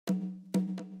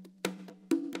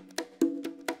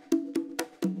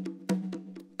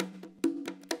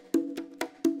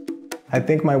I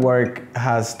think my work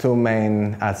has two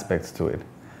main aspects to it.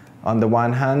 On the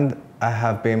one hand, I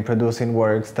have been producing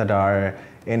works that are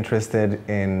interested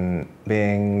in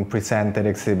being presented,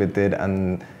 exhibited,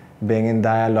 and being in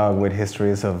dialogue with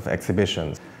histories of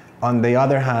exhibitions. On the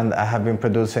other hand, I have been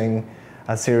producing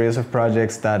a series of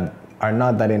projects that are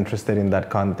not that interested in that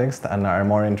context and are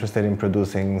more interested in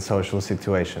producing social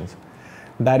situations.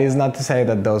 That is not to say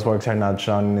that those works are not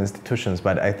shown in institutions,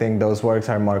 but I think those works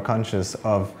are more conscious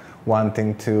of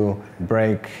wanting to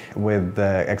break with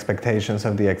the expectations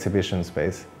of the exhibition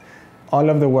space. All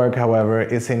of the work, however,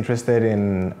 is interested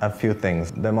in a few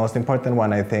things. The most important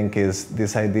one, I think, is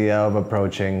this idea of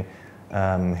approaching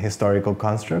historical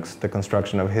constructs, the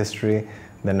construction of history,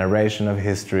 the narration of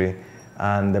history,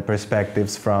 and the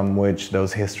perspectives from which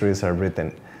those histories are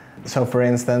written. So, for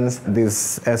instance,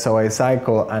 this SOA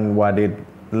cycle and what it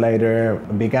later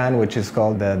began, which is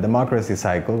called the democracy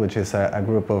cycle, which is a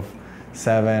group of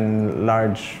 7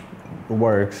 large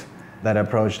works that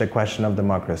approach the question of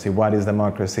democracy. What is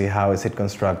democracy? How is it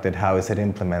constructed? How is it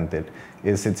implemented?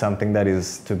 Is it something that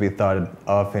is to be thought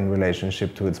of in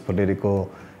relationship to its political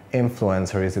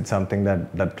influence, or is it something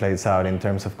that plays out in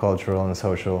terms of cultural and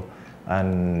social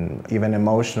and even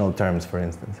emotional terms, for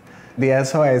instance? The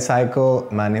SOA cycle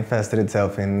manifested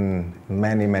itself in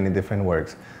many, many different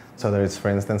works. So there is, for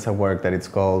instance, a work that is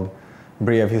called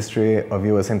Brief History of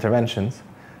U.S. Interventions,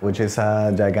 which is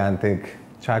a gigantic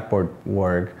chalkboard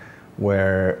work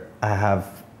where I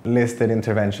have listed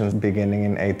interventions beginning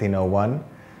in 1801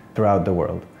 throughout the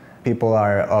world. People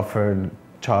are offered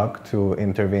chalk to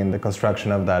intervene in the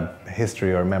construction of that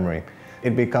history or memory.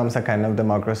 It becomes a kind of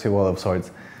democracy wall of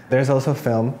sorts. There's also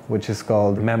film, which is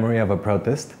called Memory of a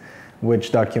Protest,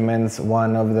 which documents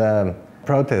one of the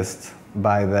protests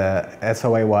by the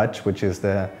SOA Watch, which is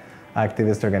the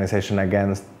activist organization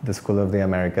against the School of the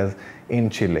Americas in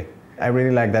Chile. I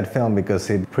really like that film because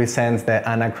it presents the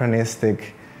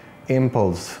anachronistic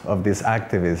impulse of these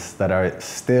activists that are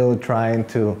still trying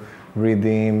to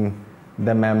redeem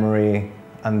the memory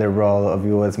and the role of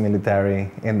US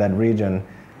military in that region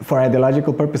for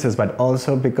ideological purposes, but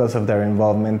also because of their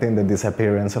involvement in the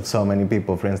disappearance of so many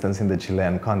people, for instance, in the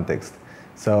Chilean context.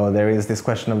 So there is this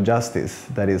question of justice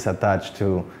that is attached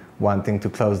to wanting to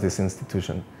close this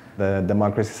institution. The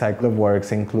democracy cycle of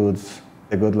works includes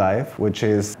The Good Life, which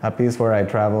is a piece where I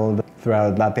traveled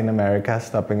throughout Latin America,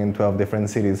 stopping in 12 different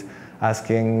cities,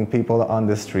 asking people on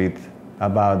the street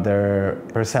about their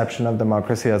perception of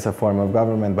democracy as a form of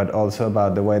government, but also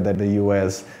about the way that the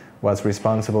US was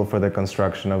responsible for the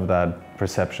construction of that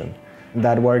perception.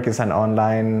 That work is an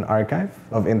online archive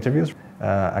of interviews,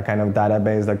 a kind of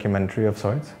database documentary of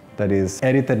sorts that is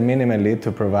edited minimally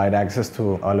to provide access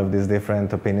to all of these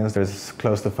different opinions. There's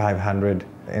close to 500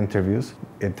 interviews.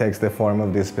 It takes the form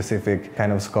of this specific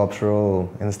kind of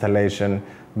sculptural installation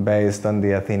based on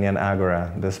the Athenian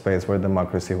agora, the space where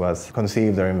democracy was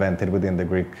conceived or invented within the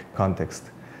Greek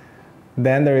context.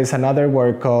 Then there is another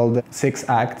work called 6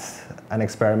 Acts, an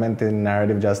experiment in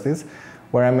narrative justice,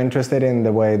 where I'm interested in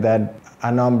the way that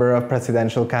a number of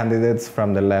presidential candidates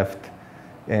from the left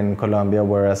in Colombia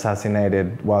were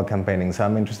assassinated while campaigning. So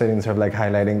I'm interested in sort of like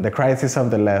highlighting the crisis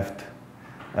of the left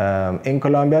in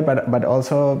Colombia, but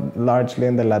also largely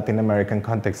in the Latin American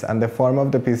context. And the form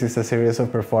of the piece is a series of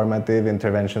performative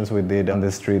interventions we did on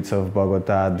the streets of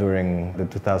Bogota during the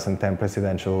 2010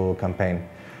 presidential campaign,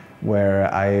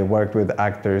 where I worked with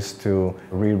actors to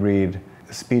reread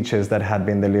speeches that had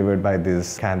been delivered by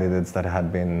these candidates that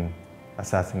had been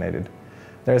assassinated.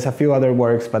 There's a few other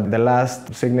works, but the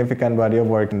last significant body of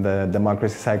work in the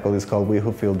democracy cycle is called We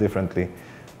Who Feel Differently,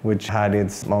 which had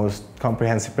its most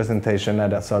comprehensive presentation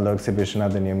at a solo exhibition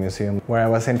at the New Museum, where I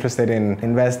was interested in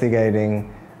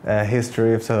investigating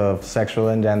histories of sexual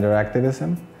and gender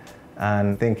activism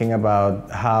and thinking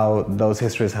about how those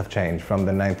histories have changed from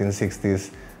the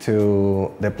 1960s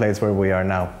to the place where we are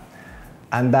now.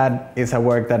 And that is a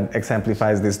work that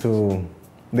exemplifies these two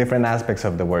different aspects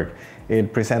of the work.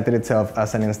 It presented itself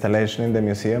as an installation in the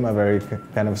museum, a very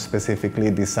kind of specifically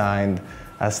designed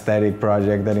aesthetic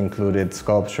project that included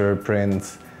sculpture,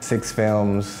 prints, 6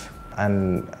 films,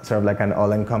 and sort of like an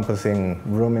all-encompassing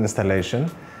room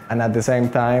installation. And at the same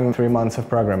time, 3 months of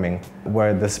programming,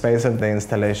 where the space of the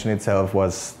installation itself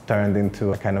was turned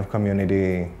into a kind of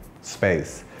community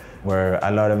space, where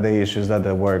a lot of the issues that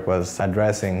the work was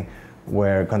addressing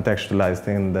were contextualized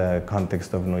in the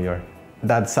context of New York.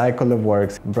 That cycle of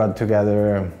works brought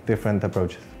together different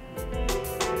approaches.